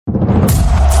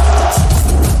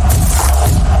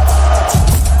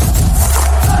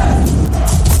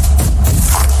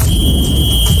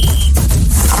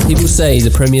say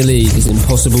the Premier League is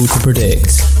impossible to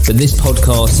predict, but this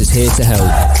podcast is here to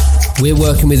help. We're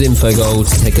working with Infogol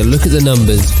to take a look at the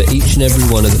numbers for each and every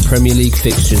one of the Premier League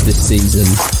fixtures this season.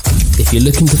 If you're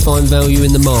looking to find value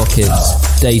in the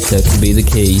markets, data can be the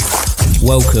key.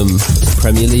 Welcome to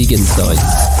Premier League Insights.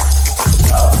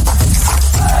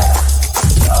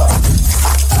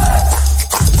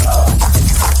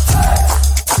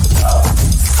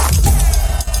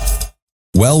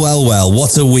 Well,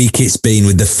 what a week it's been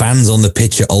with the fans on the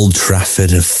pitch at Old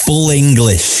Trafford, a full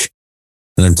English.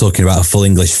 And I'm talking about a full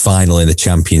English final in the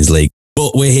Champions League.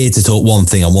 But we're here to talk one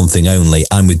thing and one thing only.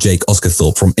 I'm with Jake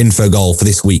Oscarthorpe from Infogol for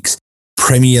this week's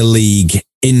Premier League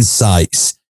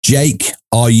Insights. Jake,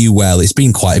 are you well? It's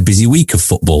been quite a busy week of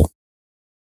football.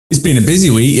 It's been a busy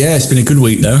week, yeah. It's been a good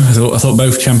week, though. I thought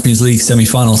both Champions League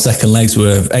semi-final second legs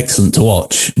were excellent to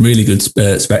watch. Really good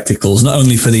spectacles, not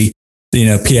only for the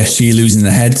PSG losing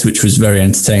the heads, which was very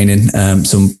entertaining.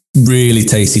 Some really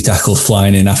tasty tackles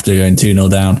flying in after going 2-0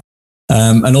 down.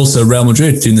 And also Real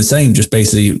Madrid doing the same, just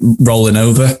basically rolling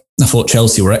over. I thought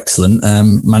Chelsea were excellent.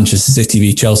 Manchester City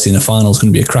v Chelsea in the final is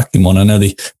going to be a cracking one. I know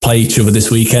they play each other this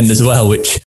weekend as well,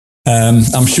 which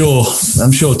I'm sure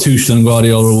Tuchel and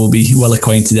Guardiola will be well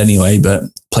acquainted anyway, but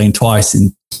playing twice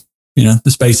in the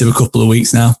space of a couple of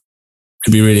weeks now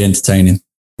could be really entertaining.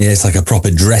 Yeah, it's like a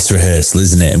proper dress rehearsal,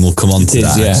 isn't it? And we'll come on to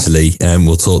that, actually.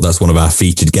 We'll talk. That's one of our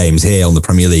featured games here on the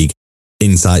Premier League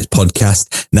Insights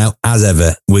podcast. Now, as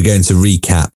ever, we're going to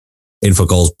recap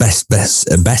Infogol's best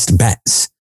bets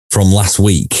from last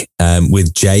week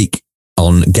with Jake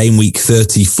on Gameweek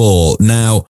 34.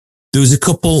 Now, there was a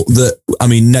couple that,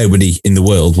 nobody in the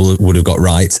world would have got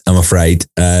right, I'm afraid.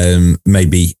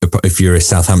 Maybe if you're a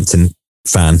Southampton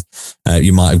fan,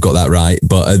 you might have got that right.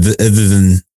 But other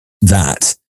than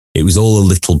that, it was all a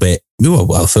little bit,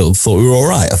 I thought we were all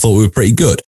right. I thought we were pretty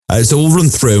good. So we'll run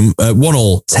through them.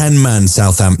 1-1, 10-man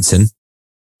Southampton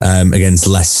against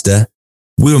Leicester.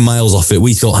 We were miles off it.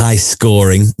 We thought high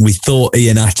scoring. We thought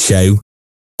Iheanacho.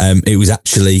 It was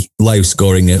actually low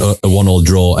scoring, a 1-1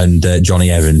 draw and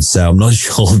Johnny Evans. So I'm not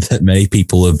sure that many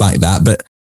people have backed that, but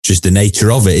just the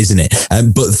nature of it, isn't it?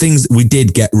 But things that we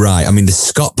did get right. The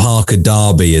Scott Parker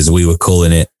derby, as we were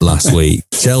calling it last week.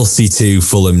 Chelsea 2,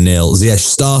 Fulham 0. Ziyech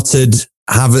started.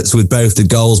 Havertz with both the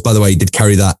goals. By the way, he did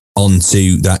carry that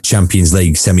onto that Champions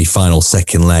League semi-final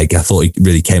second leg. I thought he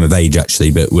really came of age,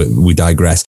 actually, but we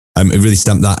digress. It really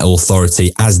stamped that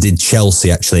authority, as did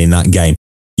Chelsea, actually, in that game.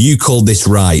 You called this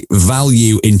right.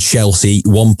 Value in Chelsea,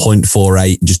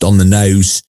 1.48, just on the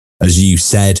nose, as you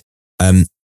said.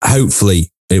 Hopefully,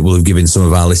 it will have given some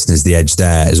of our listeners the edge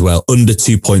there as well. Under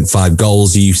 2.5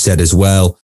 goals, you said as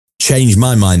well. Changed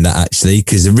my mind that, actually,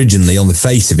 because originally, on the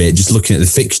face of it, just looking at the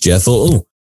fixture, I thought,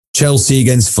 Chelsea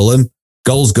against Fulham,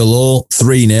 goals galore,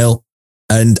 3-0.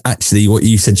 And actually, what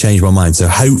you said changed my mind. So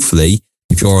hopefully,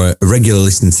 if you're a regular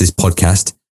listener to this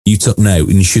podcast, you took note,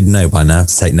 and you should know by now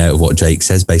to take note of what Jake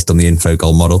says based on the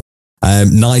Infogol model.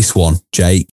 Nice one,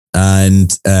 Jake.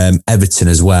 And Everton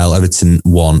as well. Everton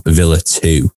 1, Villa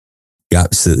 2. You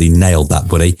absolutely nailed that,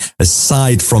 buddy.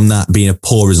 Aside from that being a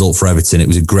poor result for Everton, it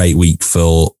was a great week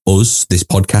for us, this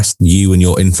podcast, you and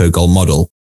your Infogol model.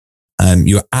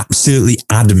 You were absolutely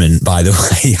adamant, by the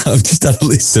way. I've just had a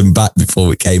listen back before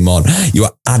we came on. You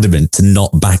are adamant to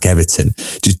not back Everton.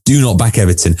 Just do not back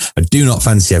Everton. I do not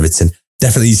fancy Everton.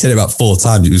 Definitely, you said it about 4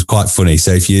 times. It was quite funny.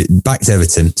 So if you backed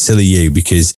Everton, silly you,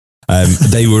 because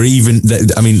they were even,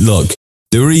 look,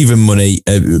 they were even money,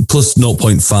 plus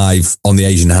 0.5 on the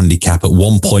Asian handicap at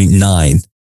 1.9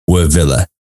 were Villa.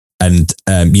 And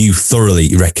you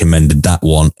thoroughly recommended that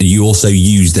one. You also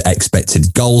used the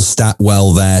expected goal stat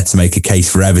well there to make a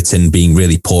case for Everton being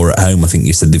really poor at home. I think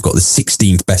you said they've got the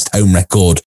 16th best home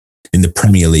record in the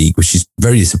Premier League, which is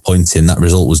very disappointing. That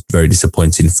result was very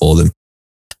disappointing for them.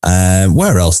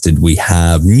 Where else did we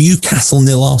have? Newcastle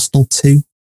 0, Arsenal 2.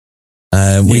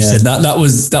 Said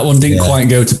that one didn't quite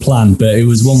go to plan, but it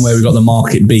was one where we got the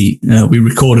market beat. We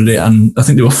recorded it, and I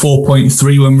think they were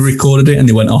 4.3 when we recorded it, and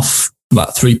they went off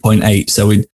about 3.8. So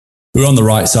we were on the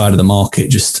right side of the market.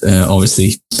 Just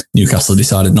obviously Newcastle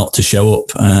decided not to show up,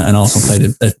 and Arsenal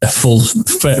played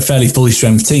a fairly fully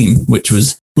strength team, which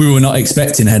we were not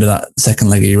expecting ahead of that second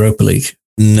leg of Europa League.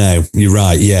 No, you're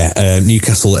right. Yeah.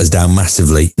 Newcastle let us down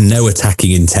massively. No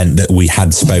attacking intent that we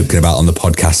had spoken about on the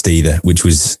podcast either, which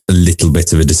was a little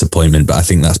bit of a disappointment. But I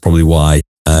think that's probably why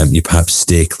you perhaps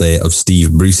steer clear of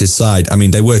Steve Bruce's side.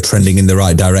 They were trending in the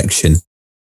right direction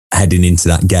heading into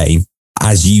that game.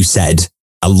 As you said,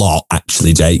 a lot,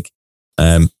 actually, Jake.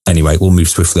 Anyway, we'll move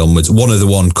swiftly onwards. One other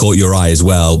one caught your eye as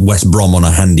well. West Brom on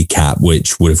a handicap,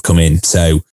 which would have come in.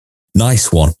 So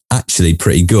Nice one. Actually,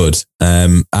 pretty good.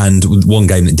 And one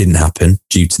game that didn't happen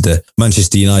due to the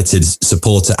Manchester United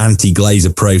supporter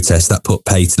anti-Glazer protest that put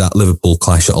pay to that Liverpool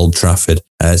clash at Old Trafford.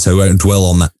 So we won't dwell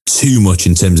on that too much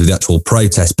in terms of the actual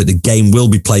protest, but the game will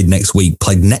be played next week,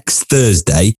 played next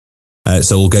Thursday.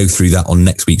 So we'll go through that on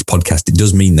next week's podcast. It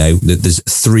does mean, though, that there's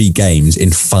 3 games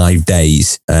in 5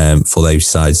 days for those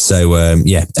sides. So,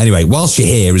 Anyway, whilst you're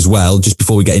here as well, just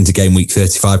before we get into Game Week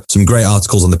 35, some great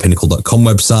articles on the Pinnacle.com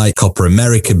website, Copper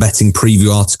America betting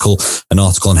preview article, an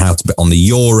article on how to bet on the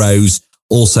Euros,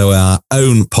 also our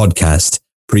own podcast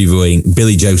previewing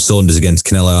Billy Joe Saunders against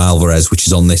Canelo Alvarez, which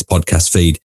is on this podcast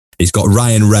feed. It's got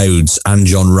Ryan Rhodes and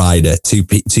John Ryder, two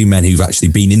men who've actually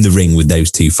been in the ring with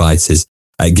those 2 fighters.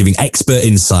 Giving expert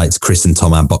insights, Chris and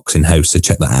Tom, our boxing hosts, so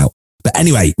check that out. But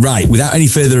anyway, right, without any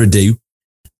further ado,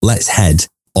 let's head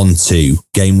on to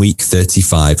Game Week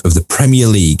 35 of the Premier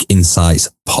League Insights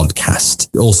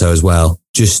podcast. Also as well,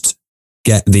 just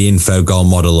get the Infogol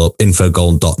model up,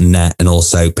 infogol.net and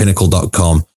also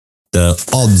pinnacle.com. The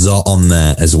odds are on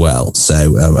there as well.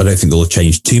 So I don't think they'll have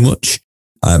changed too much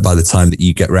by the time that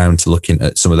you get round to looking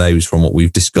at some of those from what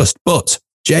we've discussed. But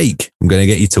Jake, I'm going to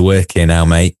get you to work here now,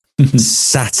 mate.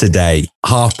 Saturday,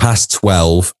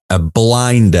 12:30, a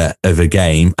blinder of a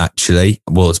game, actually.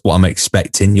 Well, it's what I'm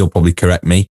expecting. You'll probably correct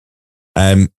me.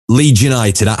 Leeds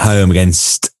United at home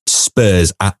against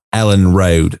Spurs at Ellen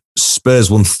Road.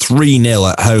 Spurs won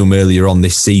 3-0 at home earlier on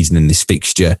this season in this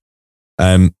fixture.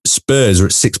 Spurs are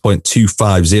at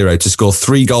 6.250 to score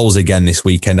 3 goals again this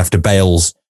weekend after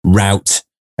Bale's rout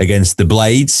against the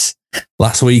Blades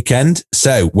last weekend.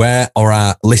 So where are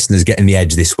our listeners getting the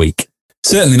edge this week?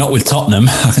 Certainly not with Tottenham.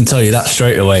 I can tell you that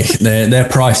straight away. Their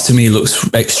price to me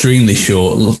looks extremely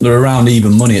short. They're around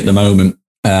even money at the moment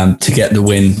to get the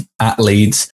win at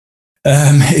Leeds.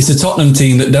 It's a Tottenham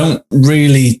team that don't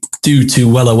really do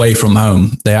too well away from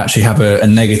home. They actually have a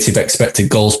negative expected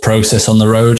goals process on the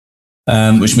road,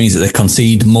 which means that they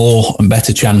concede more and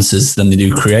better chances than they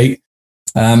do create.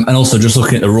 And also just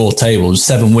looking at the raw table,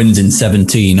 7 wins in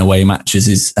 17 away matches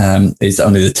is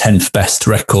only the 10th best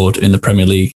record in the Premier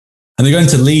League. And they're going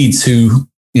to Leeds, who,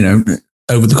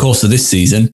 over the course of this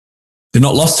season, they've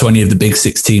not lost to any of the big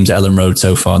 6 teams at Ellen Road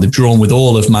so far. They've drawn with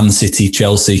all of Man City,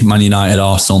 Chelsea, Man United,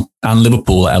 Arsenal, and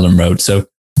Liverpool at Ellen Road. So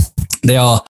they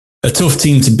are a tough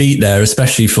team to beat there,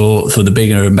 especially for the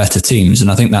bigger and better teams.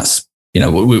 And I think that's,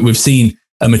 we've seen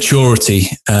a maturity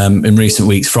in recent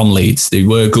weeks from Leeds. They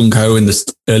were gung-ho in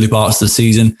the early parts of the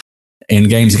season. In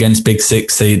games against Big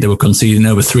 6, they were conceding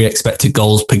over 3 expected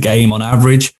goals per game on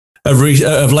average. Of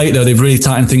late, though, they've really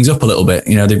tightened things up a little bit.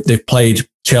 They've played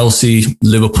Chelsea,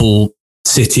 Liverpool,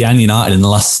 City and United in the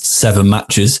last 7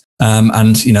 matches. And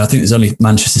I think there's only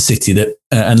Manchester City that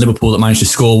and Liverpool that managed to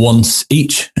score once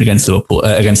each against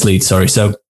Leeds.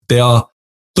 So they are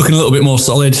looking a little bit more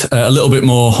solid, a little bit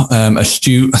more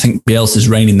astute. I think Bielsa's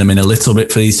reining them in a little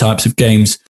bit for these types of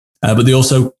games. But they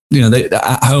also, they,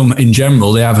 at home in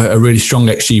general, they have a really strong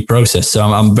XG process. So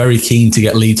I'm very keen to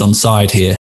get Leeds on side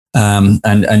here.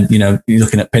 And you're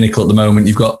looking at Pinnacle at the moment,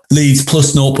 you've got Leeds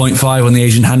plus 0.5 on the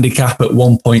Asian handicap at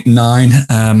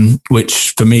 1.9,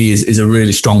 which for me is a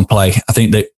really strong play. I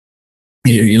think that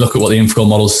you look at what the Infogol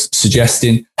model's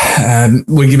suggesting.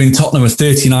 We're giving Tottenham a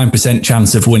 39%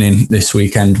 chance of winning this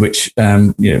weekend, which,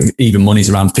 even money's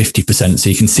around 50%. So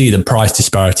you can see the price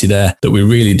disparity there, that we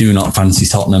really do not fancy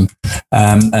Tottenham.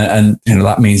 And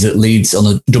that means that Leeds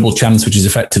on a double chance, which is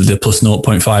effectively the plus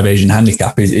 0.5 Asian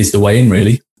handicap is the way in,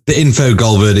 really. The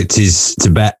Infogol verdict is to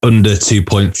bet under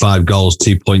 2.5 goals,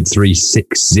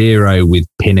 2.360 with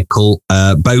Pinnacle.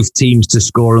 Both teams to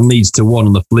score and Leeds to 1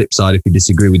 on the flip side, if you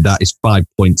disagree with that, is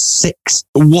 5.6.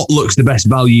 What looks the best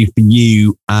value for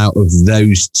you out of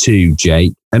those 2,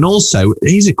 Jake? And also,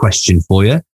 here's a question for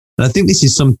you. And I think this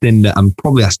is something that I'm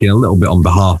probably asking a little bit on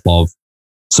behalf of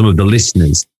some of the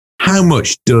listeners. How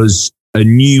much does a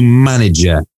new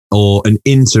manager or an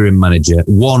interim manager,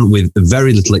 one with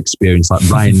very little experience like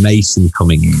Ryan Mason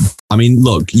coming in? I mean,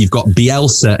 look, you've got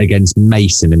Bielsa against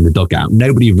Mason in the dugout.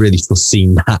 Nobody really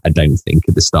foreseen that, I don't think,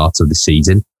 at the start of the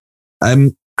season.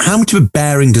 How much of a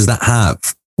bearing does that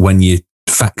have when you're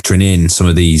factoring in some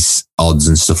of these odds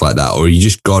and stuff like that? Or you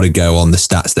just got to go on the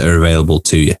stats that are available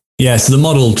to you? Yeah, so the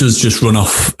model does just run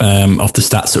off the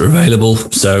stats that are available.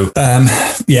 So,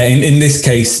 in this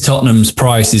case, Tottenham's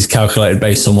price is calculated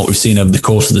based on what we've seen over the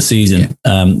course of the season.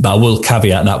 Yeah. But I will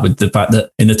caveat that with the fact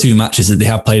that in the 2 matches that they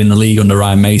have played in the league under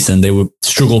Ryan Mason, they were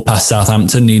struggled past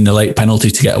Southampton, needing a late penalty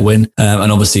to get a win.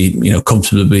 And obviously,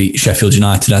 comfortably beat Sheffield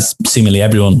United, as seemingly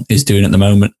everyone is doing at the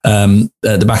moment,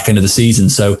 at the back end of the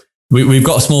season. So we've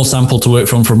got a small sample to work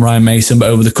from Ryan Mason, but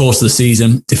over the course of the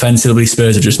season, defensively,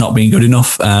 Spurs have just not been good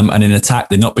enough. And in attack,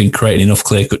 they've not been creating enough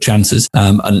clear-cut chances.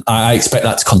 And I expect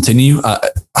that to continue. I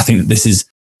think that this is,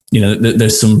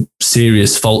 there's some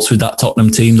serious faults with that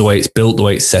Tottenham team, the way it's built, the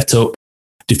way it's set up.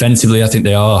 Defensively, I think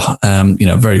they are,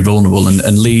 very vulnerable.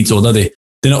 And Leeds, although they're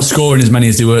not scoring as many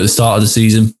as they were at the start of the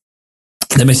season,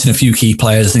 they're missing a few key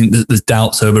players. I think there's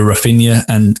doubts over Rafinha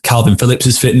and Calvin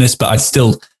Phillips' fitness, but I'd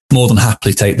still more than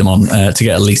happily take them on to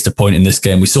get at least a point in this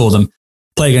game. We saw them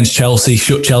play against Chelsea,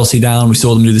 shut Chelsea down. We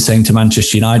saw them do the same to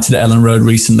Manchester United at Ellen Road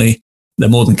recently. They're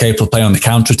more than capable of playing on the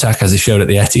counter-attack, as they showed at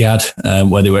the Etihad,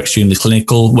 where they were extremely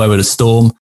clinical, where with a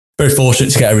Storm. Very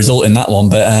fortunate to get a result in that one.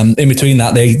 But in between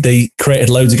that, they created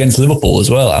loads against Liverpool as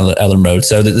well at Ellen Road.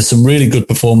 So there's some really good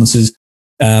performances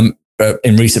in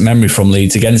recent memory from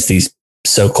Leeds against these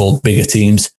so-called bigger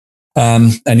teams.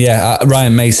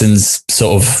 Ryan Mason's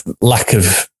sort of lack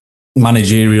of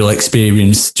managerial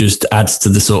experience just adds to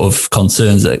the sort of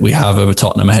concerns that we have over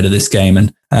Tottenham ahead of this game.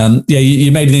 And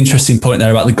you made an interesting point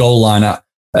there about the goal line.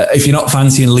 If you're not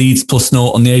fancying Leeds plus 0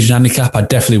 on the Asian handicap, I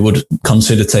definitely would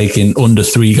consider taking under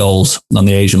 3 goals on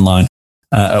the Asian line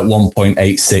at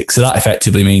 1.86. So that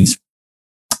effectively means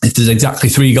if there's exactly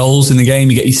 3 goals in the game,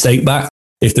 you get your stake back.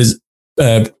 If there's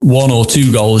 1 or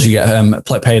 2 goals, you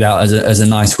get paid out as a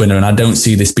nice winner. And I don't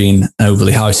see this being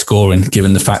overly high scoring,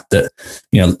 given the fact that,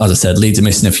 as I said, Leeds are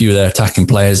missing a few of their attacking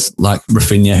players like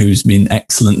Rafinha, who's been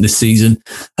excellent this season.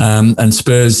 And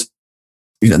Spurs,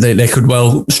 they could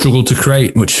well struggle to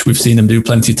create, which we've seen them do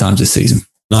plenty of times this season.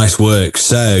 Nice work.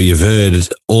 So you've heard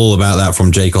all about that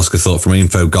from Jake Oscarthorpe from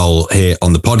Infogol here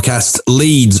on the podcast.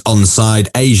 Leeds onside,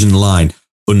 Asian line,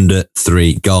 under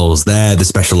 3 goals. There, the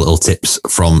special little tips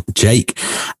from Jake.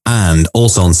 And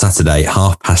also on Saturday,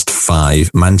 5:30,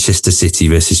 Manchester City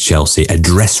versus Chelsea, a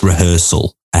dress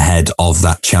rehearsal ahead of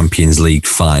that Champions League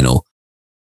final.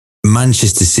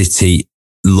 Manchester City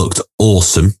looked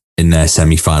awesome in their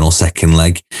semi-final second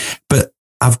leg, but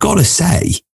I've got to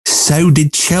say, so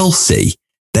did Chelsea.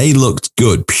 They looked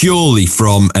good purely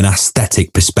from an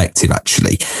aesthetic perspective,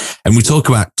 actually. And we talk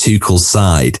about Tuchel's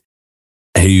side,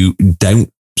 who don't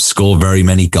score very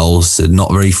many goals,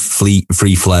 not very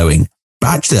free-flowing. But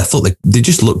actually, I thought they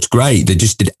just looked great. They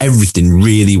just did everything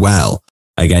really well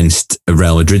against a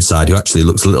Real Madrid side who actually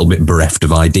looks a little bit bereft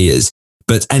of ideas.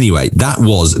 But anyway, that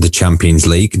was the Champions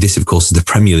League. This, of course, is the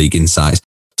Premier League insights.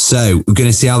 So we're going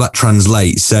to see how that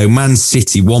translates. So Man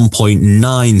City,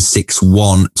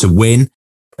 1.961 to win.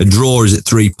 A draw is at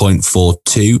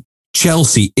 3.42.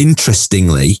 Chelsea,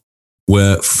 interestingly,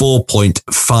 were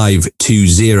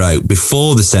 4.520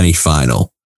 before the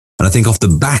semi-final. And I think off the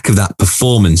back of that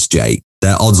performance, Jake,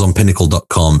 their odds on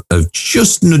pinnacle.com have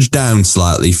just nudged down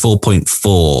slightly,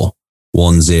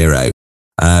 4.410.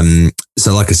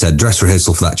 So like I said, dress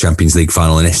rehearsal for that Champions League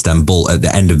final in Istanbul at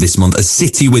the end of this month. A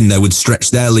City win, though, would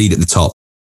stretch their lead at the top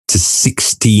to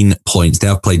 16 points. They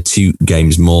have played 2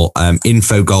 games more.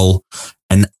 Infogol,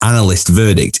 an analyst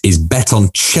verdict is bet on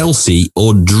Chelsea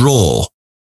or draw.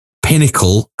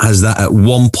 Pinnacle has that at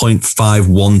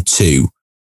 1.512.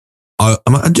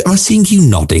 Am I seeing you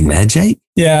nodding there, Jake?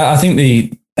 Yeah, I think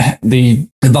the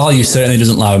value certainly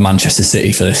doesn't lie with Manchester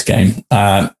City for this game.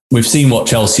 We've seen what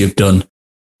Chelsea have done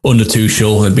under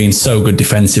Tuchel. They've been so good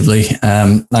defensively.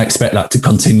 I expect that to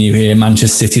continue here.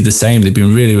 Manchester City, the same. They've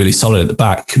been really, really solid at the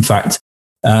back. In fact,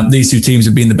 these 2 teams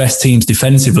have been the best teams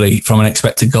defensively from an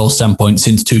expected goal standpoint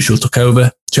since Tuchel took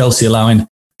over. Chelsea allowing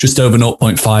just over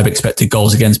 0.5 expected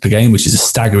goals against per game, which is a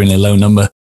staggeringly low number.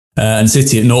 And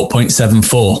City at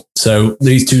 0.74. So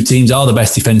these 2 teams are the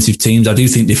best defensive teams. I do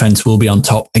think defence will be on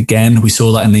top again. We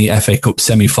saw that in the FA Cup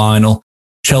semi-final.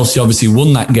 Chelsea obviously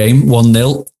won that game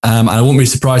 1-0. And I wouldn't be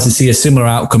surprised to see a similar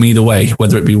outcome either way,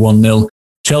 whether it be 1-0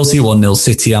 Chelsea, 1-0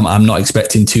 City. I'm not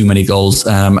expecting too many goals. For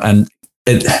me,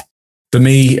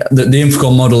 the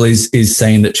Infogol model is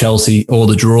saying that Chelsea or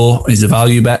the draw is a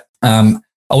value bet. I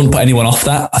wouldn't put anyone off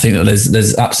that. I think that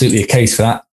there's absolutely a case for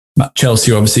that.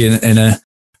 Chelsea are obviously in a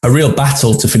real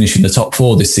battle to finish in the top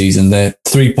 4 this season. They're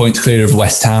 3 points clear of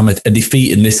West Ham. A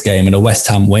defeat in this game and a West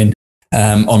Ham win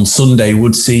on Sunday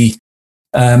would see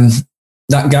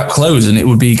that gap close, and it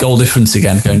would be goal difference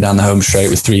again going down the home straight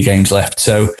with 3 games left.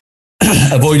 So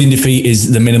avoiding defeat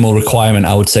is the minimal requirement,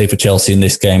 I would say, for Chelsea in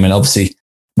this game. And obviously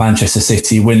Manchester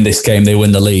City win this game, they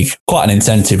win the league. Quite an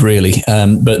incentive, really.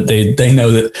 But they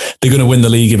know that they're going to win the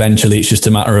league eventually. It's just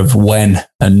a matter of when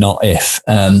and not if.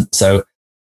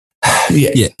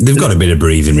 Yeah, they've got a bit of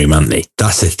breathing room, haven't they?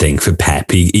 That's the thing for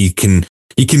Pep. He can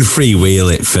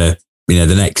freewheel it for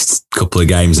the next couple of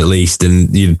games at least,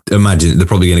 and you imagine they're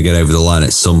probably going to get over the line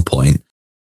at some point.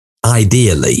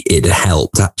 ideally it'd have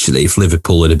helped actually if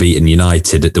Liverpool had beaten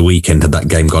United at the weekend, had that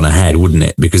game gone ahead, wouldn't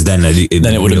it? Because then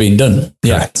it would have been done.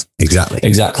 Correct. Yeah,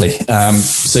 exactly.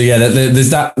 So yeah, there's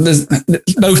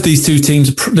both these two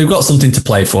teams, they've got something to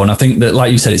play for, and I think that,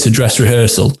 like you said, it's a dress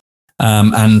rehearsal.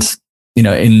 And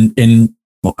in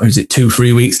what is it,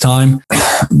 2-3 weeks time,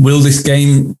 will this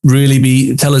game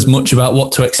really tell us much about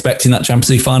what to expect in that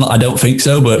Champions League final? I don't think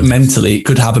so, but mentally it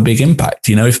could have a big impact.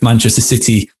 If Manchester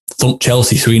City thumped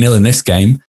Chelsea 3-0 in this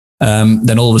game,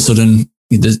 then all of a sudden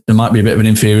there might be a bit of an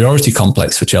inferiority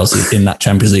complex for Chelsea in that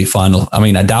Champions League final. I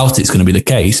mean, I doubt it's going to be the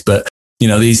case, but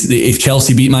if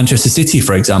Chelsea beat Manchester City,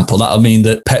 for example, that'll mean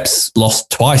that Pep's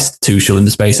lost twice to Tuchel in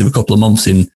the space of a couple of months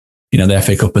in the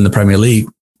FA Cup and the Premier League.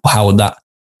 How would that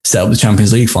set up the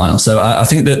Champions League final? So I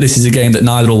think that this is a game that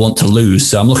neither will want to lose.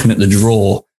 So I'm looking at the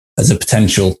draw as a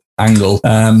potential angle.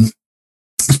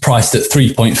 Priced at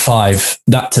 3.5.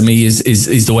 That to me is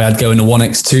the way I'd go in a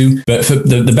 1x2. But for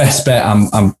the best bet,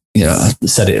 I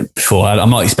said it before, I'm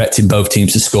not expecting both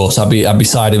teams to score. So I'd be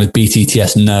siding with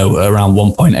BTTS no around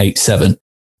 1.87.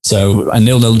 So a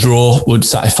 0-0 draw would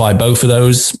satisfy both of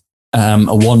those. A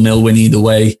 1-0 win either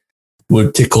way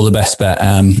would tickle the best bet.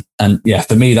 And yeah,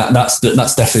 for me, that's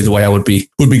definitely the way I would be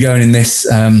going in this.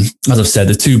 As I've said,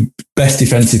 the two best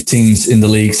defensive teams in the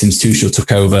league since Tuchel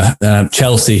took over.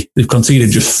 Chelsea, they've conceded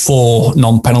just 4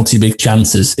 non-penalty big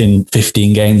chances in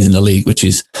 15 games in the league, which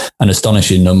is an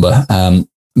astonishing number.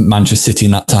 Manchester City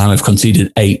in that time have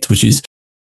conceded 8, which is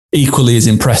equally as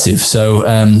impressive. So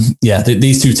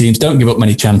these two teams don't give up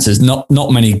many chances, not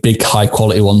many big high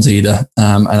quality ones either.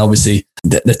 And obviously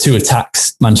the two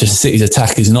attacks, Manchester City's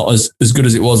attack is not as good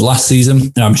as it was last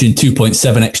season. Averaging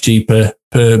 2.7 XG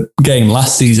per game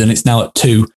last season. It's now at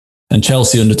 2, and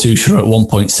Chelsea under Tuchel are at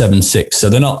 1.76. So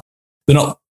they're not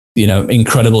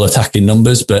incredible attacking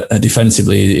numbers, but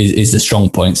defensively is the strong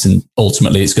points. And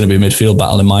ultimately it's going to be a midfield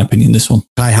battle, in my opinion, this one.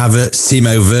 Kai Havertz,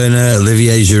 Timo Werner,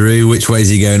 Olivier Giroud, which way is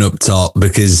he going up top?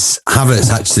 Because Havertz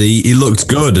actually, he looked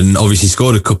good and obviously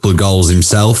scored a couple of goals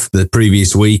himself the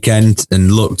previous weekend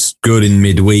and looked good in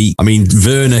midweek. I mean,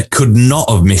 Werner could not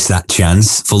have missed that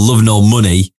chance for love nor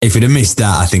money. If he'd have missed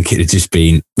that, I think it'd have just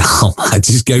been, I'd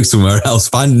just go somewhere else,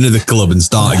 find another club and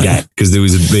start again, because there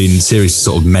was been serious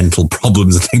sort of mental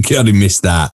problems. I think I'd have missed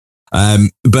that.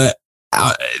 But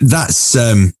that's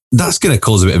going to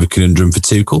cause a bit of a conundrum for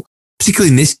Tuchel,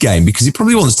 particularly in this game, because he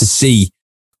probably wants to see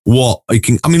what he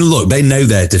can. I mean, look, they know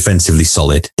they're defensively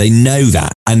solid. They know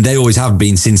that. And they always have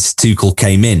been since Tuchel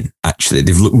came in, actually.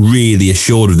 They've looked really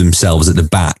assured of themselves at the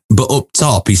back. But up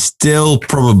top, he's still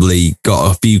probably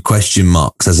got a few question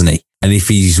marks, hasn't he? And if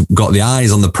he's got the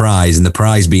eyes on the prize, and the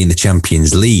prize being the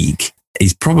Champions League,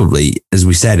 he's probably, as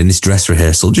we said in this dress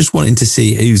rehearsal, just wanting to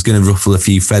see who's going to ruffle a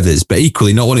few feathers, but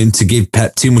equally not wanting to give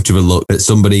Pep too much of a look at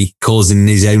somebody causing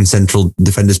his own central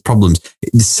defenders problems.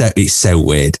 It's so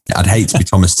weird. I'd hate to be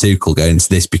Thomas Tuchel going into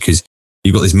this, because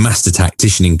you've got this master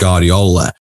tactician in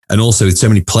Guardiola, and also with so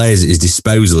many players at his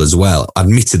disposal as well.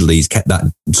 Admittedly, he's kept that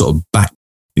sort of back,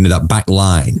 that back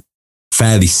line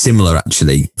fairly similar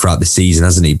actually throughout the season,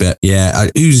 hasn't he? But yeah,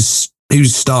 who's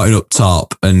starting up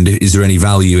top, and is there any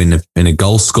value in a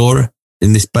goal scorer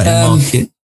in this betting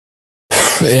market?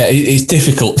 Yeah, it's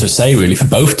difficult to say really for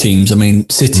both teams. I mean,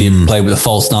 City have played with a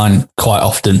false 9 quite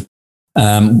often.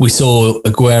 We saw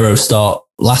Aguero start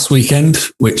last weekend,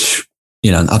 which,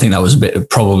 I think that was a bit of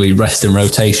probably rest and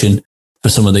rotation for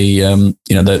some of the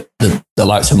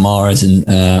likes of Mahrez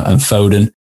and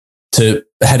Foden to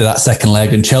ahead of that second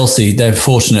leg. And Chelsea, they're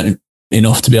fortunate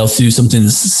enough to be able to do something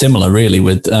similar really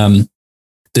with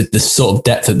the sort of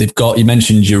depth that they've got. You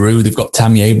mentioned Giroud, they've got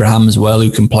Tammy Abraham as well,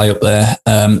 who can play up there.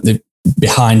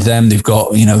 Behind them, they've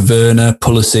got, Werner,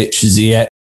 Pulisic, Ziyech,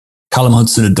 Callum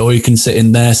Hudson-Odoi can sit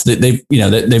in there. So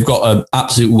they've got an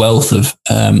absolute wealth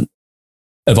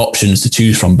of options to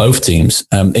choose from, both teams,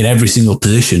 in every single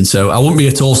position. So I wouldn't be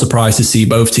at all surprised to see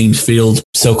both teams field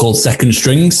so-called second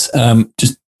strings,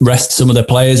 just rest some of their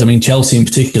players. I mean, Chelsea in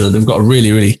particular, they've got a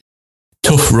really, really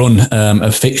tough run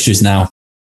of fixtures now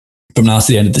from now to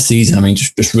the end of the season. I mean,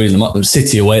 just reading them up.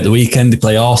 City away at the weekend. They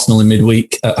play Arsenal in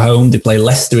midweek at home. They play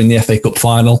Leicester in the FA Cup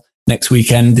final next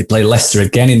weekend. They play Leicester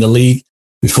again in the league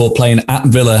before playing at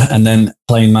Villa and then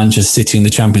playing Manchester City in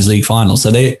the Champions League final. So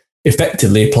they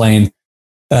effectively are playing,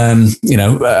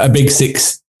 a big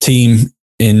 6 team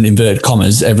in inverted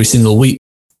commas every single week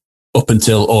up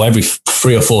until, or every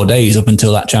 3 or 4 days up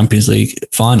until that Champions League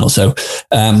final. So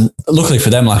luckily for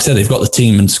them, like I said, they've got the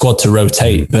team and squad to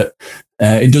rotate, but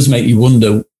it does make you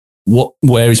wonder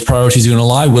where his priorities are going to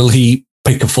lie. Will he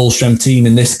pick a full strength team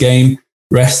in this game,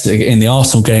 rest in the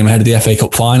Arsenal game ahead of the FA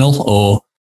Cup final, or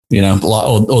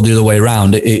the other way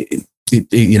around?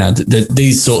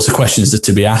 these sorts of questions are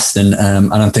to be asked. And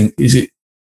I think,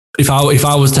 if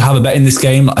I was to have a bet in this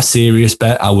game, a serious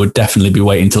bet, I would definitely be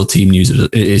waiting until team news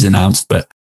is announced. But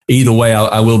either way,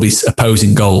 I will be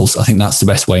opposing goals. I think that's the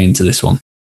best way into this one.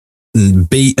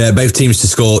 Both teams to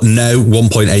score no,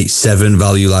 1.87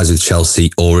 value lies with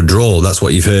Chelsea or a draw. That's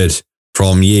what you've heard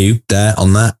from you there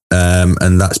on that.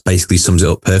 And that's basically sums it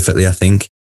up perfectly, I think.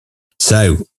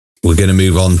 So we're going to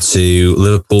move on to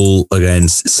Liverpool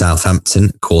against Southampton,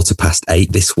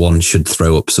 8:15. This one should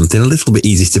throw up something a little bit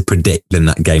easier to predict than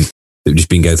that game that we've just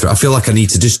been going through. I feel like I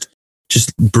need to just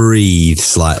breathe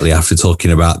slightly after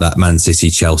talking about that Man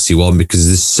City-Chelsea one, because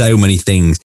there's so many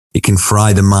things. It can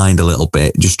fry the mind a little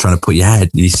bit, just trying to put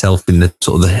yourself in the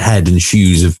sort of the head and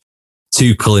shoes of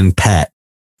Tuchel and Pep.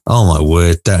 Oh my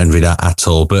word, don't envy that at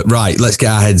all. But right, let's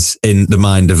get our heads in the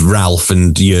mind of Ralph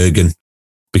and Jurgen,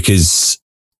 because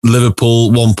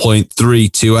Liverpool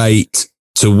 1.328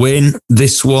 to win.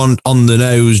 This one on the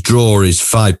nose draw is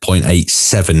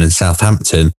 5.87, and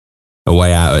Southampton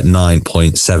away out at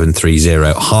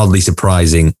 9.730. Hardly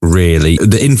surprising, really.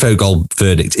 The Infogol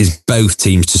verdict is both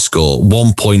teams to score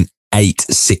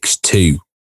 1.862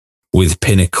 with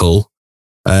Pinnacle.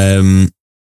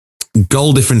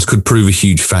 Goal difference could prove a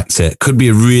huge factor. Could be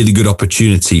a really good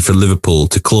opportunity for Liverpool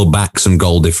to claw back some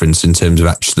goal difference in terms of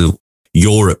actual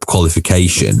Europe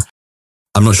qualification.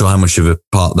 I'm not sure how much of a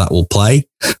part that will play,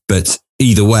 but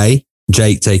either way,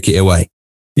 Jake, take it away.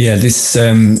 Yeah, this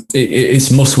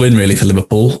it's must win really for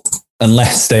Liverpool,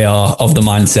 unless they are of the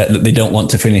mindset that they don't want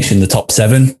to finish in the top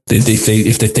 7.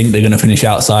 If they think they're going to finish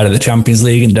outside of the Champions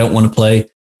League and don't want to play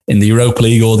in the Europa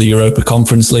League or the Europa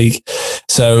Conference League.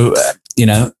 So,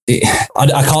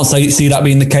 I can't see that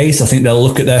being the case. I think they'll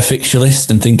look at their fixture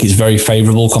list and think it's very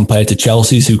favourable compared to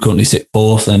Chelsea's, who currently sit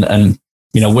 4th, and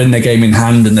win their game in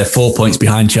hand, and they're 4 points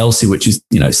behind Chelsea, which is,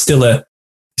 still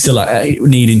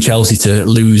needing Chelsea to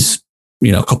lose,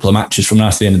 a couple of matches from now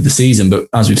to the end of the season. But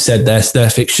as we've said, their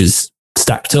fixtures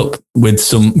stacked up with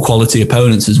some quality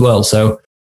opponents as well. So,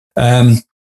 I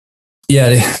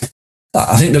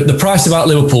think the price about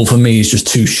Liverpool for me is just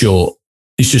too short.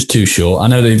 It's just too short. I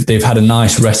know they've had a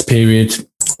nice rest period,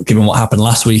 given what happened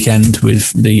last weekend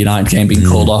with the United game being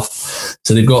called off.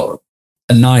 So they've got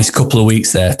a nice couple of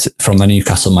weeks there from the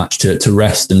Newcastle match to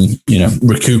rest and,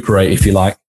 recuperate, if you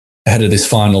like, ahead of this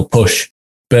final push.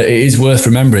 But it is worth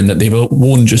remembering that they've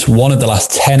won just one of the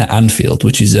last 10 at Anfield,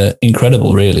 which is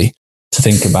incredible, really, to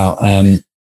think about.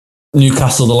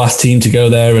 Newcastle, the last team to go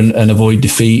there and avoid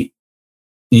defeat.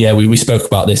 Yeah, we spoke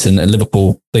about this, and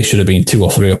Liverpool, they should have been 2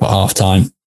 or 3 up at half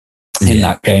time in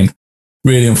that game.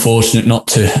 Really unfortunate not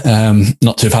to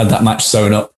have had that match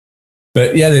sewn up.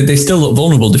 But yeah, they still look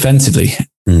vulnerable defensively.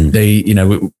 They,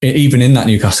 even in that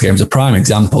Newcastle game, was a prime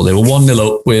example. They were 1-0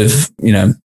 up with,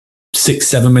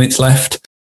 6-7 minutes left.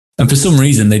 And for some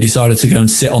reason, they decided to go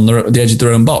and sit on the edge of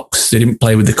their own box. They didn't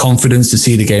play with the confidence to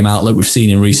see the game out like we've seen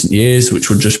in recent years, which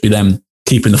would just be them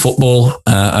keeping the football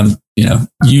and,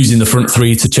 using the front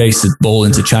 3 to chase the ball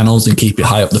into channels and keep it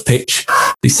high up the pitch.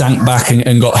 They sank back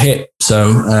and got hit.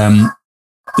 So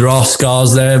there are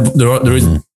scars there. There is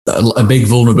a big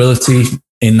vulnerability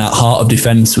in that heart of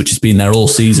defence, which has been there all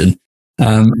season.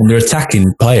 And their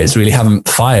attacking players really haven't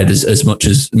fired as much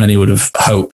as many would have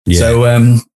hoped.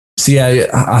 Yeah. So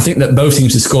I think that both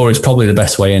teams to score is probably the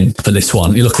best way in for this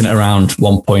one. You're looking at around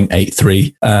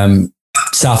 1.83.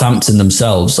 Southampton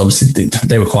themselves, obviously,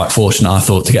 they were quite fortunate, I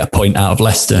thought, to get a point out of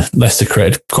Leicester. Leicester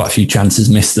created quite a few chances,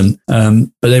 missed them.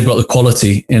 But they've got the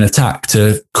quality in attack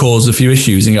to cause a few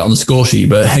issues and get on the score sheet.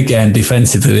 But again,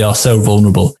 defensively, they are so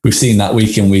vulnerable. We've seen that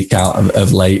week in, week out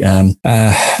of late.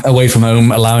 Away from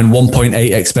home, allowing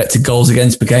 1.8 expected goals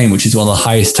against per game, which is one of the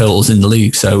highest totals in the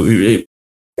league. So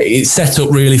it's set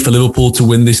up really for Liverpool to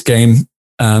win this game.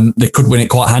 They could win it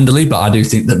quite handily, but I do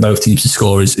think that both teams to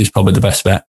score is probably the best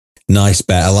bet. Nice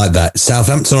bet. I like that.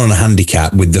 Southampton on a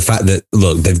handicap with the fact that,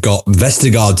 look, they've got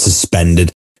Vestergaard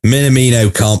suspended.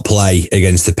 Minamino can't play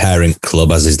against the parent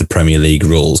club, as is the Premier League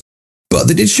rules. But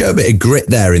they did show a bit of grit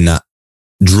there in that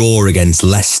draw against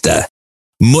Leicester.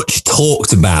 Much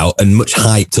talked about and much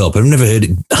hyped up. I've never heard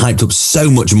it hyped up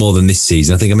so much more than this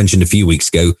season. I think I mentioned a few weeks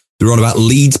ago, they were on about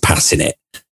Leeds passing it.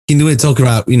 They weren't talking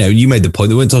about, you made the point,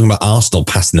 they weren't talking about Arsenal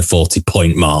passing the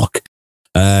 40-point mark.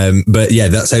 But yeah,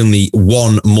 that's only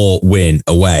one more win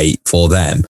away for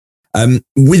them.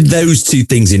 With those two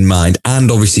things in mind, and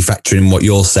obviously factoring in what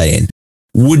you're saying,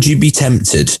 would you be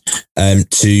tempted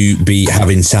to be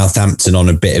having Southampton on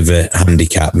a bit of a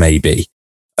handicap, maybe?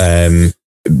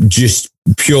 Just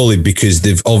purely because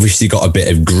they've obviously got a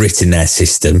bit of grit in their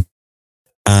system,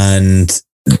 and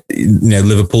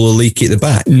Liverpool are leaky at the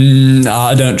back.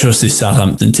 I don't trust this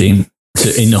Southampton team.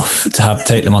 enough to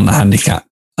take them on the handicap.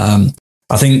 I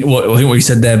think what you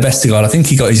said there, Vestergaard, I think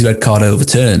he got his red card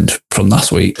overturned from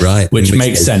last week, right? Which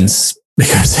makes sense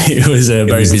because it was a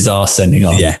very bizarre sending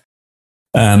off. Yeah.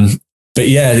 But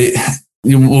yeah,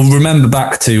 we'll remember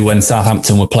back to when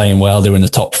Southampton were playing well. They were in the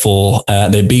top 4.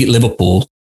 They beat Liverpool,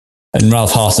 and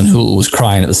Ralph Hasenhüttl was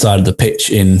crying at the side of the pitch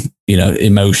in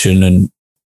emotion and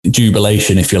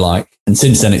jubilation, if you like. And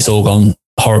since then, it's all gone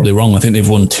horribly wrong. I think they've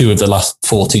won 2 of the last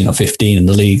 14 or 15 in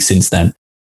the league since then.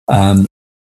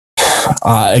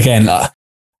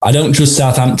 I don't trust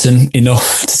Southampton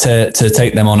enough to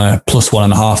take them on a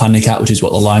 +1.5 handicap, which is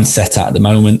what the line's set at the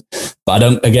moment. But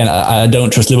I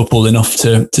don't trust Liverpool enough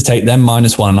to take them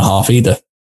 -1.5 either.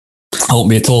 I wouldn't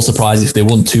be at all surprised if they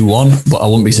won 2-1, but I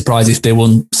wouldn't be surprised if they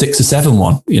won 6 or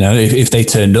 7-1. If they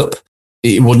turned up,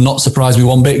 it would not surprise me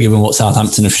one bit given what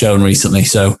Southampton have shown recently.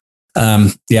 So,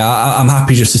 I'm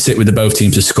happy just to sit with the both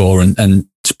teams to score and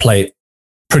to play it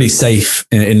pretty safe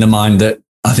in the mind that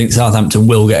I think Southampton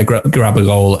will get grab a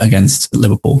goal against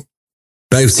Liverpool.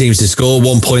 Both teams to score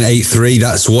 1.83.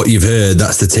 That's what you've heard.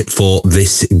 That's the tip for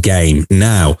this game.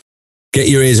 Now, get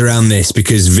your ears around this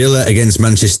because Villa against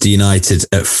Manchester United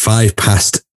at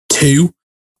 2:05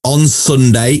 on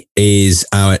Sunday is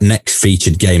our next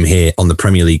featured game here on the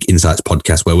Premier League Insights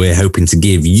podcast, where we're hoping to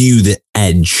give you the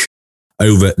edge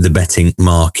over the betting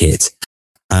market.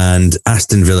 And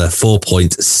Aston Villa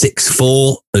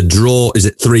 4.64. A draw is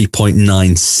at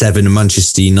 3.97.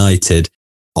 Manchester United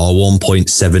are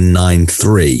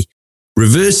 1.793.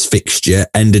 Reverse fixture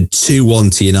ended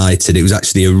 2-1 to United. It was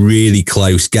actually a really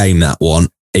close game, that one.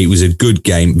 It was a good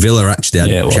game. Villa actually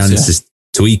had chances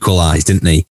to equalise, didn't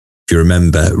they? If you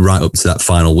remember, right up to that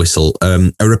final whistle.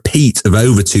 A repeat of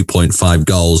over 2.5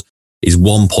 goals is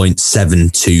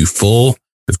 1.724.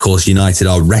 Of course, United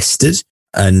are rested.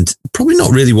 And probably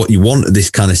not really what you want at this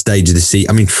kind of stage of the season.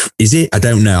 I mean, is it? I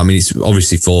don't know. I mean, it's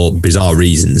obviously for bizarre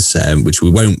reasons, which we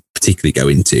won't particularly go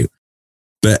into.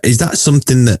 But is that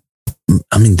something that,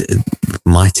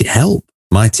 might it help?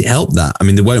 Might it help that? I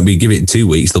mean, they won't be giving it 2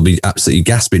 weeks. They'll be absolutely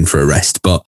gasping for a rest.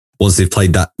 But once they've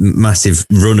played that massive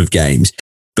run of games.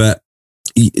 But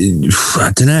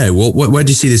I don't know. Where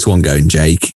do you see this one going,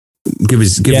 Jake? Give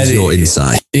us your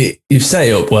insight. You've set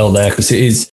it up well there because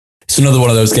it's another one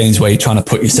of those games where you're trying to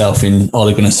put yourself in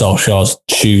Ole Gunnar Solskjaer's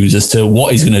shoes as to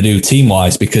what he's going to do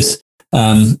team-wise because,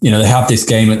 they have this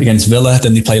game against Villa,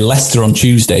 then they play Leicester on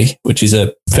Tuesday, which is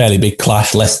a fairly big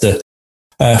clash. Leicester,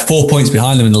 4 points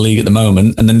behind them in the league at the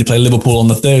moment, and then they play Liverpool on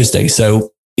the Thursday.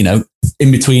 So, in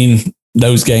between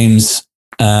those games,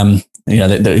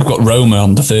 they've got Roma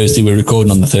on the Thursday. We're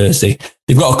recording on the Thursday.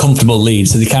 They've got a comfortable lead,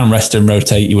 so they can rest and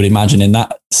rotate, you would imagine, in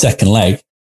that second leg.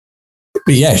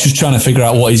 But yeah, it's just trying to figure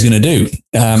out what he's going to do.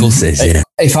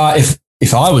 If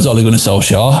I was Ole Gunnar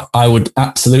Solskjaer, I would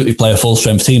absolutely play a full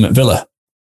strength team at Villa,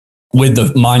 with the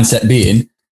mindset being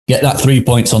get that 3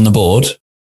 points on the board,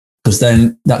 because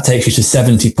then that takes you to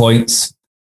 70 points.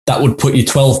 That would put you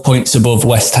 12 points above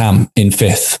West Ham in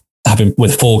 5th,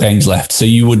 with 4 games left. So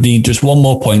you would need just one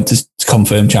more point to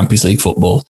confirm Champions League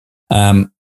football. I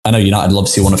know United will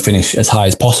obviously want to finish as high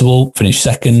as possible, finish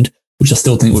second, which I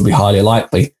still think would be highly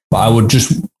likely. But I would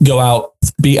just go out,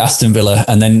 beat Aston Villa,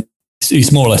 and then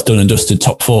it's more or less done and dusted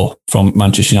top 4 from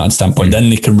Manchester United's standpoint. Then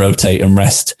they can rotate and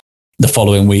rest the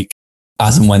following week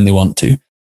as and when they want to.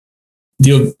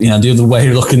 The other way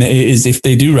of looking at it is if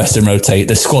they do rest and rotate,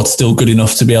 the squad's still good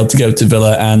enough to be able to go to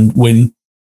Villa and win,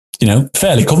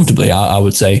 fairly comfortably, I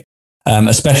would say.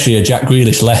 Especially a Jack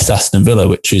Grealish-less Aston Villa,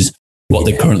 which is what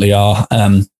they currently are.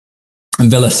 And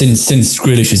Villa, since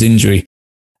Grealish's injury,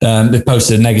 they've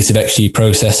posted a negative XG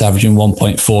process, averaging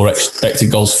 1.4 expected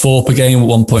goals for per game,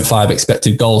 1.5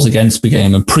 expected goals against per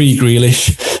game. And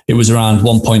pre-Grealish, it was around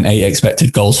 1.8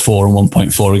 expected goals for and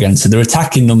 1.4 against. So their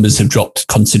attacking numbers have dropped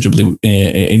considerably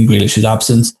in Grealish's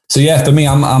absence. So yeah, for me,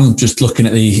 I'm just looking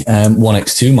at the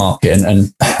 1x2 market,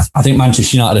 and I think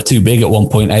Manchester United are too big at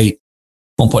 1.81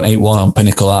 on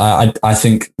Pinnacle. I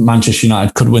think Manchester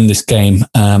United could win this game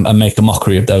and make a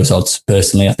mockery of those odds.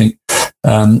 Personally, I think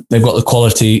they've got the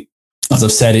quality. As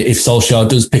I've said, if Solskjaer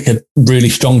does pick a really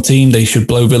strong team, they should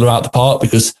blow Villa out the park,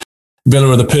 because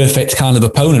Villa are the perfect kind of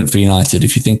opponent for United.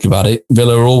 If you think about it,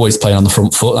 Villa are always playing on the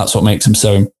front foot. That's what makes them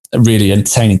so really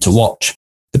entertaining to watch.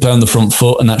 They play on the front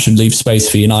foot, and that should leave space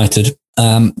for United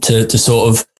to sort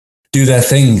of do their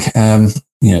thing.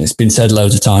 It's been said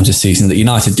loads of times this season that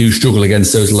United do struggle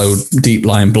against those low,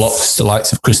 deep-lying blocks, the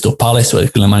likes of Crystal Palace, where they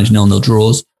can manage 0-0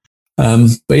 draws.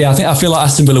 But yeah, I feel like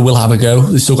Aston Villa will have a go.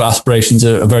 They've still got aspirations,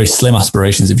 very slim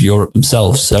aspirations of Europe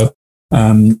themselves. So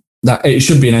that it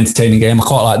should be an entertaining game. I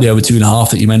quite like the over 2.5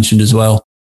 that you mentioned as well.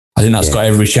 I think that's got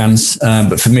every chance.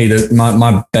 But for me,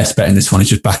 my best bet in this one is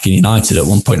just backing United at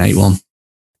 1.81.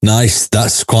 Nice.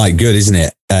 That's quite good, isn't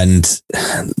it? And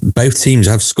both teams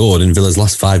have scored in Villa's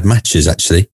last 5 matches,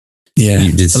 actually. Yeah.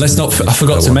 I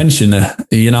forgot to mention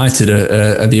United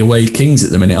are the away kings at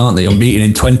the minute, aren't they? Unbeaten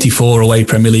in 24 away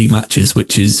Premier League matches,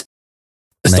 which is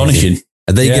astonishing.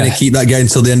 Are they going to keep that going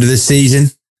until the end of the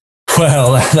season?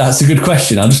 Well, that's a good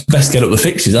question. I'll just best get up the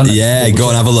fixtures, aren't I? Yeah, go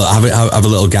and have a look. Have a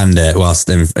little gander whilst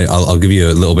I'll give you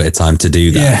a little bit of time to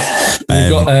do that. Yeah,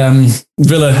 we've got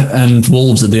Villa and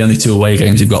Wolves are the only 2 away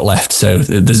games we've got left. So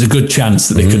there's a good chance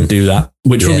that they could do that,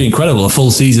 which would be incredible. A full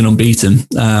season unbeaten.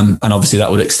 And obviously that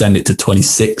would extend it to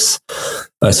 25.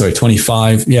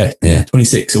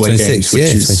 26 away games, which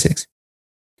is 26.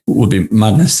 Would be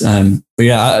madness. But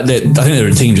I think they're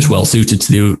a team just well suited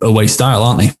to the away style,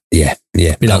 aren't they? Yeah.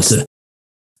 That's a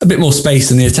bit more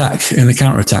space in the attack, in the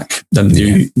counter attack than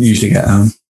you usually get.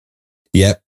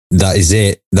 Yep, that is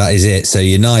it. So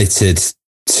United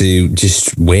to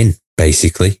just win,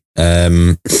 basically.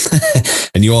 And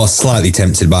you are slightly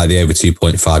tempted by the over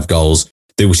 2.5 goals,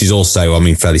 which is also,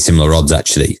 fairly similar odds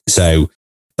actually. So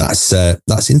that's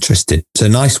interesting. So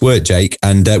nice work, Jake.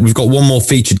 And we've got one more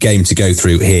featured game to go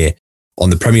through here on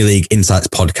the Premier League Insights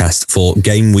podcast for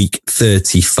game week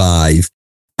 35.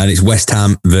 And it's West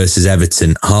Ham versus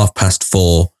Everton,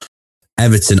 4:30.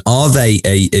 Everton, are they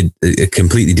a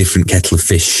completely different kettle of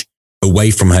fish away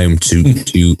from home to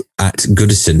at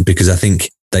Goodison? Because I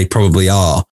think they probably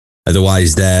are.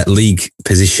 Otherwise, their league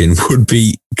position would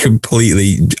be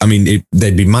completely,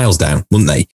 they'd be miles down, wouldn't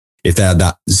they? If they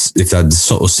had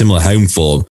sort of similar home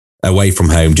form away from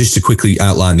home. Just to quickly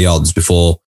outline the odds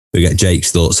before we get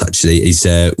Jake's thoughts, actually, is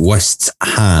West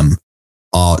Ham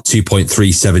are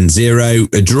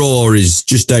 2.370. A draw is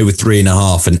just over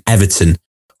 3.5, and Everton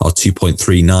are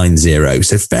 2.390.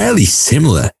 So fairly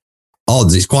similar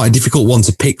odds. It's quite a difficult one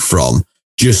to pick from,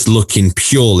 just looking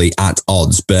purely at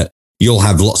odds, but you'll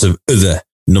have lots of other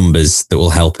numbers that will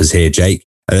help us here, Jake.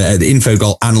 The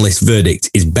Infogol analyst verdict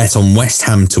is bet on West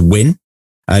Ham to win.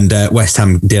 And West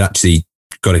Ham did actually,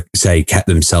 got to say, kept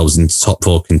themselves in top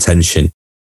 4 contention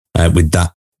with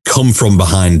that come from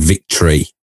behind victory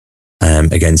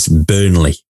against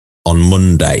Burnley on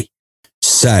Monday.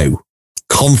 So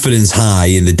confidence high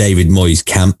in the David Moyes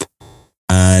camp.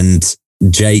 And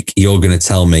Jake, you're going to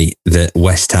tell me that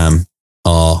West Ham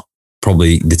are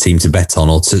probably the team to bet on,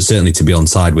 or certainly to be on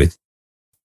side with.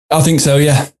 I think so,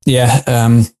 yeah.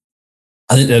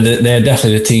 I think they're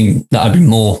definitely the team that I'd be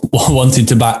more wanting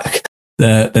to back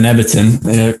than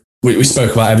Everton. We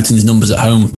spoke about Everton's numbers at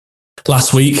home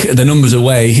last week. The numbers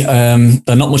away,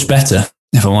 they're not much better,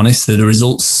 if I'm honest. The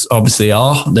results obviously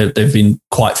are. They've been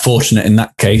quite fortunate in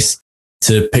that case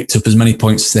to pick up as many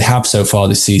points as they have so far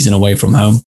this season away from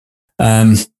home.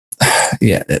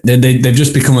 They've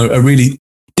just become a really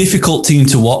difficult team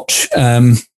to watch.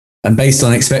 And based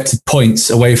on expected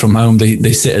points away from home,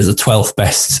 they sit as the 12th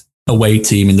best away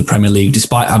team in the Premier League,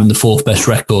 despite having the 4th best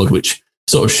record, which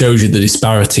sort of shows you the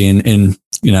disparity in the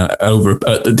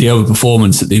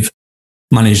overperformance that they've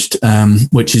managed,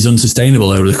 which is unsustainable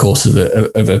over the course of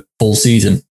a full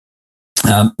season.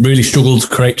 Really struggled to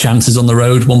create chances on the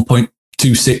road,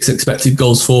 1.26 expected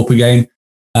goals for per game.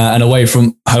 And away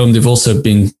from home, they've also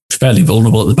been fairly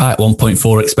vulnerable at the back,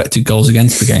 1.4 expected goals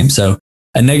against per game. So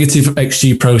a negative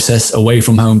XG process away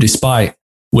from home, despite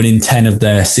winning 10 of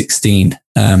their 16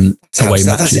 away matches.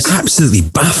 That's absolutely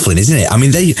baffling, isn't it?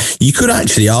 You could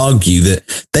actually argue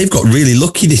that they've got really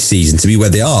lucky this season to be where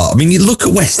they are. You look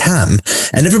at West Ham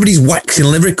and everybody's waxing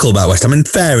lyrical about West Ham, and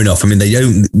fair enough.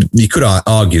 You could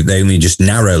argue they only just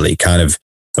narrowly kind of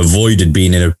avoided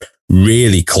being in a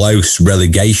really close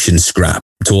relegation scrap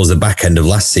towards the back end of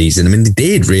last season. They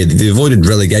did really. They avoided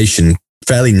relegation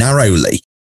fairly narrowly.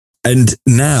 And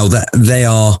now that they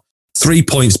are 3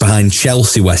 points behind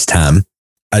Chelsea, West Ham,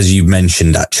 as you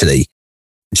mentioned, actually.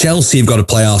 Chelsea have got to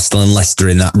play Arsenal and Leicester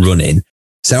in that run-in.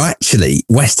 So actually,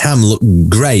 West Ham look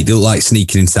great. They look like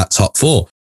sneaking into that top 4.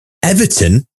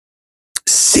 Everton,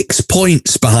 6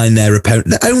 points behind their opponent.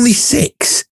 They're only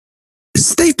 6.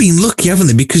 They've been lucky, haven't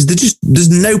they? Because there's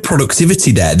no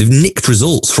productivity there. They've nicked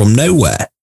results from nowhere.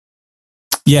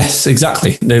 Yes,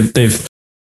 exactly. They've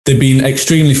been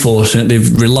extremely fortunate.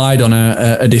 They've relied on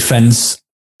a defence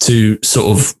to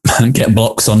sort of get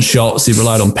blocks on shots. They've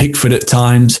relied on Pickford at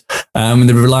times. And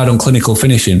they've relied on clinical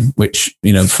finishing, which,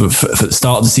 for the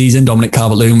start of the season, Dominic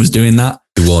Calvert-Lewin was doing that.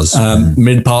 He was.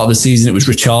 Mid part of the season, it was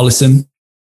Richarlison.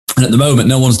 And at the moment,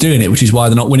 no one's doing it, which is why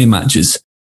they're not winning matches.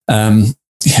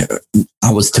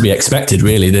 That was to be expected,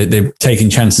 really. They're taking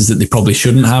chances that they probably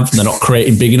shouldn't have. They're not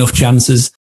creating big enough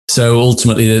chances. So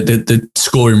ultimately, the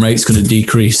scoring rate's going to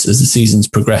decrease as the season's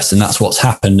progressed, and that's what's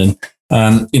happened. And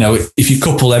if you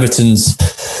couple Everton's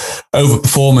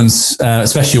overperformance,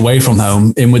 especially away from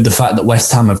home, in with the fact that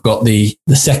West Ham have got the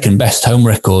second best home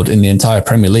record in the entire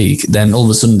Premier League, then all of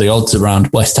a sudden the odds around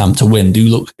West Ham to win do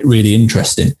look really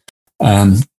interesting.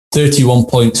 31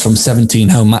 points from 17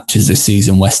 home matches this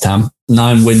season, West Ham,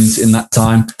 9 wins in that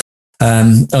time.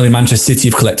 Only Manchester City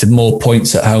have collected more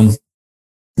points at home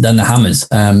than the Hammers.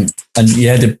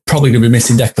 They're probably going to be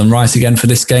missing Declan Rice again for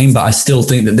this game, but I still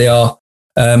think that they are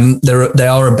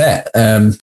a bet.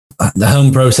 The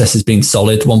home process has been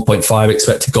solid, 1.5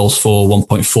 expected goals for,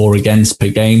 1.4 against per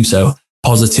game, so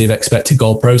positive expected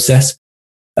goal process.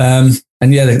 They're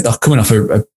coming off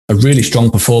a really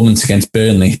strong performance against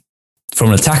Burnley from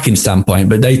an attacking standpoint,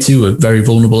 but they too were very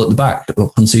vulnerable at the back,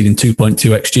 conceding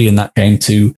 2.2 XG in that game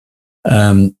to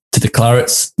the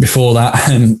Clarets. Before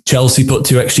that, Chelsea put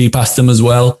 2 XG past them as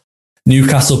well.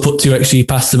 Newcastle put 2 XG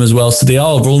past them as well. So they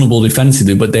are vulnerable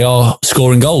defensively, but they are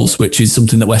scoring goals, which is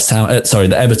something that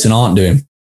that Everton aren't doing.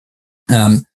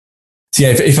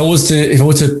 If I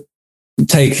were to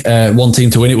take one team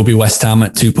to win, it would be West Ham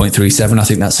at 2.37. I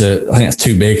think that's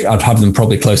too big. I'd have them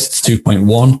probably closer to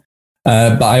 2.1.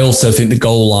 But I also think the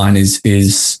goal line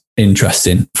is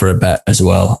interesting for a bet as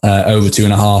well. Over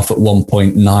 2.5 at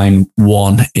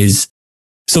 1.91 is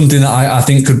something that I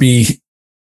think could be.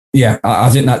 Yeah, I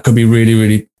think that could be really,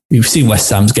 really. We've seen West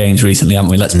Ham's games recently,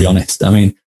 haven't we? Let's be honest. I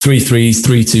mean, 3-3s,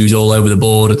 3-2s all over the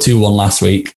board, a 2-1 last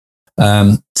week.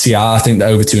 I think that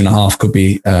over 2.5 could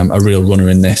be a real runner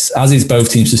in this, as is both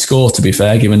teams to score, to be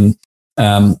fair, given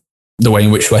the way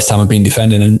in which West Ham have been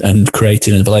defending and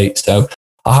creating of late. So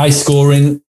a high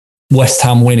scoring West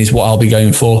Ham win is what I'll be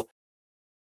going for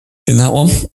in that one.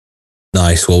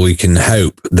 Nice. Well, we can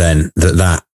hope then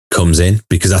that comes in,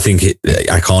 because I think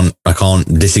I can't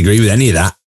disagree with any of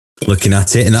that looking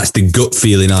at it. And that's the gut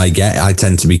feeling I get. I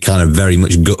tend to be kind of very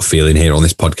much gut feeling here on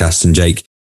this podcast. And Jake,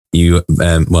 you,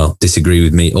 disagree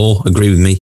with me or agree with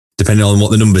me, depending on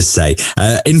what the numbers say.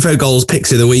 Infogol's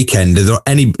picks of the weekend. Are there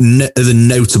any other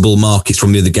notable markets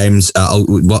from the other games?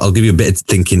 I'll give you a bit of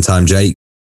thinking time, Jake,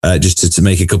 just to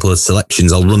make a couple of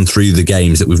selections. I'll run through the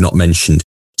games that we've not mentioned.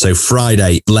 So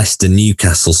Friday, Leicester,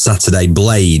 Newcastle. Saturday,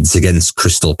 Blades against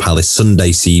Crystal Palace.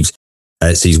 Sunday sees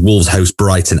Wolves host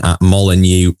Brighton at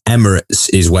Molineux. Emirates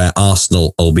is where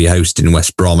Arsenal will be hosting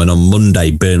West Brom. And on Monday,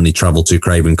 Burnley travel to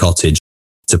Craven Cottage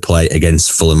to play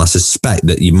against Fulham. I suspect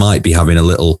that you might be having a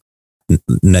little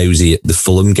nosy at the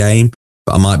Fulham game,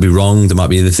 but I might be wrong. There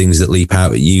might be other things that leap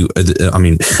out at you. I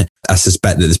mean, I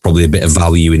suspect that there's probably a bit of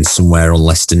value in somewhere on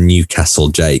Leicester, Newcastle,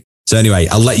 Jake. So anyway,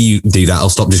 I'll let you do that. I'll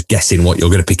stop just guessing what you're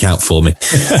going to pick out for me.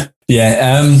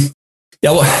 The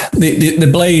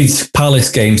Blades Palace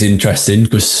game's interesting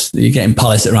because you're getting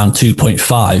Palace at around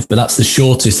 2.5, but that's the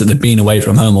shortest that they've been away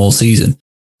from home all season.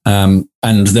 And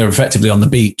they're effectively on the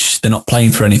beach. They're not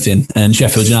playing for anything. And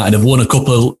Sheffield United have won a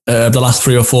couple of the last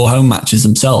 3 or 4 home matches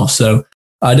themselves. So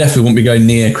I definitely wouldn't be going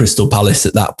near Crystal Palace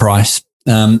at that price.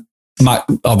 Might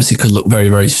obviously could look very,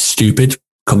 very stupid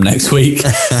come next week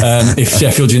if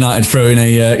Sheffield United throw in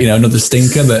another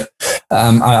stinker, but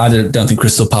I don't think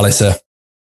Crystal Palace are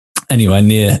anywhere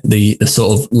near the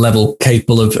sort of level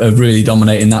capable of really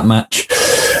dominating that match.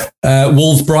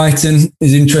 Wolves Brighton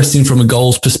is interesting from a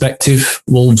goals perspective.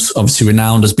 Wolves obviously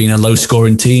renowned as being a low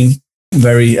scoring team,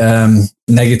 very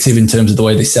negative in terms of the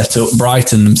way they set up.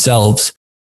 Brighton themselves,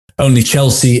 only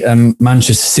Chelsea and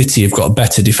Manchester City have got a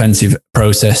better defensive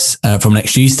process from an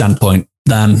XG standpoint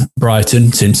than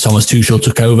Brighton since Thomas Tuchel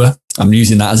took over. I'm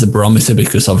using that as a barometer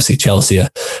because obviously Chelsea are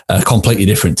a completely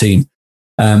different team.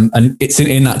 And it's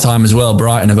in that time as well,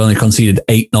 Brighton have only conceded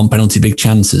 8 non-penalty big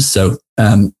chances. So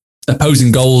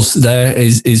opposing goals there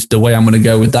is the way I'm going to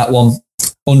go with that one.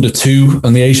 Under 2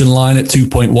 on the Asian line at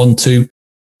 2.12.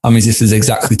 I mean, if there's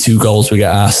exactly 2 goals, we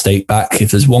get our stake back. If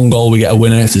there's 1 goal, we get a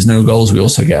winner. If there's no goals, we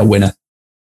also get a winner.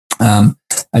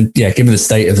 Given the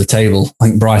state of the table, I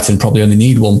think Brighton probably only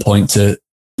need 1 point to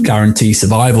guarantee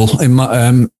survival.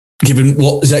 Given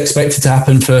what is expected to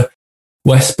happen for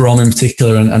West Brom in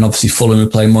particular, and obviously Fulham who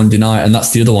play Monday night, and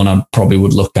that's the other one I probably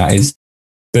would look at is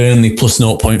Burnley plus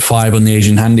 0.5 on the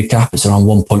Asian handicap. It's around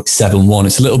 1.71.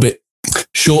 It's a little bit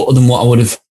shorter than what I would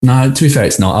have. No, to be fair,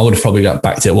 it's not. I would have probably got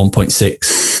backed it at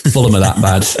 1.6. Fulham are that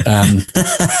bad.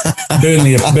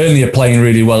 Burnley are playing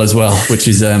really well as well, which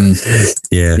is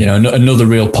another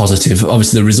real positive.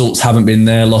 Obviously, the results haven't been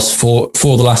there. Lost 4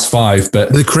 the last 5,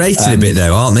 but they're creating a bit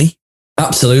though, aren't they?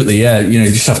 Absolutely, yeah. You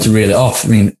just have to reel it off. I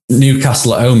mean,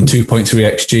 Newcastle at home 2.3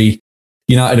 XG.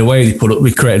 United away,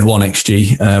 we created 1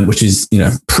 XG, which is,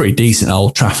 pretty decent at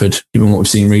Old Trafford, given what we've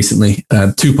seen recently.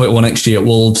 2.1 XG at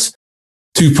Wolves,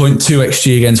 2.2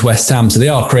 XG against West Ham. So they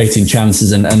are creating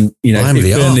chances. And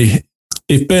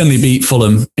if Burnley beat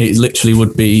Fulham, it literally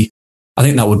would be, I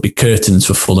think that would be curtains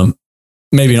for Fulham.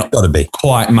 Maybe not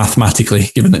quite mathematically,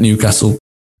 given that Newcastle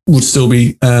would still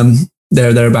be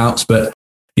thereabouts. But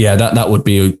yeah, that would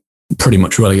be pretty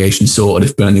much relegation sorted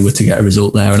if Burnley were to get a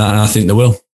result there. And I think they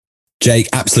will. Jake,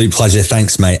 absolute pleasure.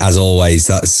 Thanks, mate. As always,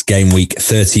 that's Game Week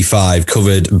 35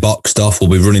 covered, boxed off. We'll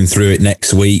be running through it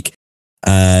next week.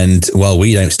 And, well,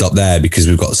 we don't stop there because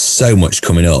we've got so much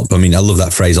coming up. I mean, I love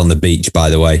that phrase, on the beach,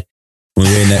 by the way.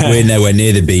 We're nowhere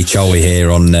near the beach, are we, here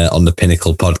on the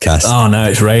Pinnacle podcast? Oh, no,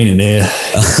 it's raining here.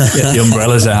 Get the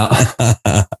umbrellas out.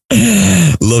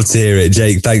 Love to hear it.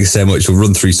 Jake, thanks so much. We'll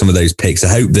run through some of those picks. I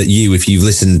hope that if you've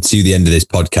listened to the end of this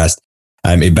podcast,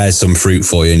 it bears some fruit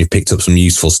for you and you've picked up some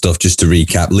useful stuff. Just to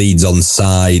recap, Leeds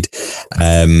onside.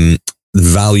 The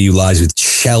value lies with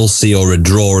Chelsea or a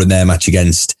draw in their match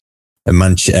against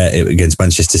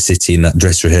Manchester City in that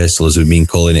dress rehearsal, as we've been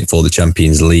calling it, for the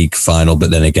Champions League final.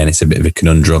 But then again, it's a bit of a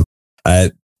conundrum.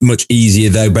 Much easier,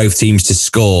 though, both teams to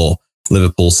score.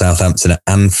 Liverpool, Southampton at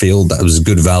Anfield. That was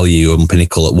good value on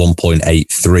Pinnacle at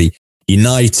 1.83.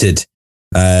 United,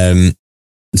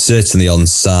 certainly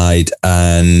onside,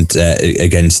 and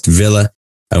against Villa,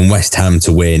 and West Ham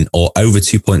to win, or over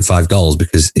 2.5 goals,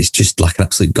 because it's just like an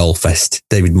absolute goal fest.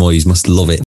 David Moyes must love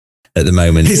it at the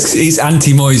moment. It's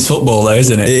anti-Moyes football, though,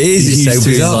 isn't it? It is. It's so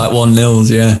bizarre. Like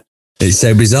 1-0s, yeah. It's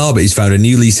so bizarre, but he's found a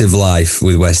new lease of life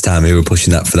with West Ham, who are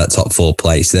pushing that for that top 4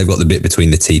 place. They've got the bit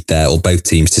between the teeth there, or both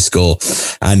teams to score.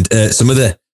 And some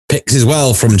other picks as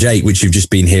well from Jake, which you've just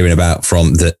been hearing about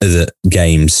from the other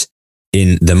games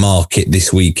in the market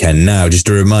this weekend. Now, just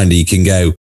a reminder, you can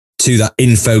go to that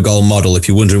Infogol model if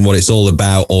you're wondering what it's all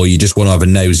about, or you just want to have a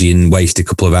nosy and waste a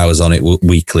couple of hours on it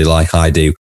weekly like I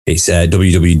do. It's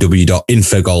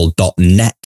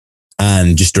www.infogol.net.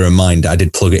 And just a reminder, I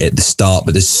did plug it at the start,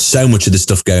 but there's so much of the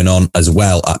stuff going on as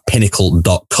well at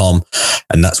pinnacle.com.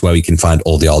 And that's where we can find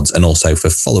all the odds. And also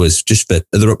for followers, just for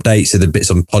other updates, other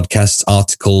bits on podcasts,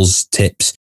 articles,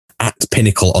 tips, at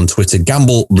Pinnacle on Twitter.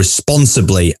 Gamble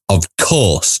responsibly, of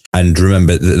course. And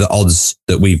remember that the odds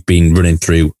that we've been running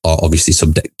through are obviously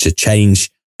subject to change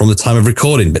from the time of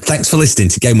recording. But thanks for listening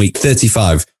to Game Week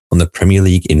 35 on the Premier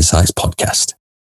League Insights podcast.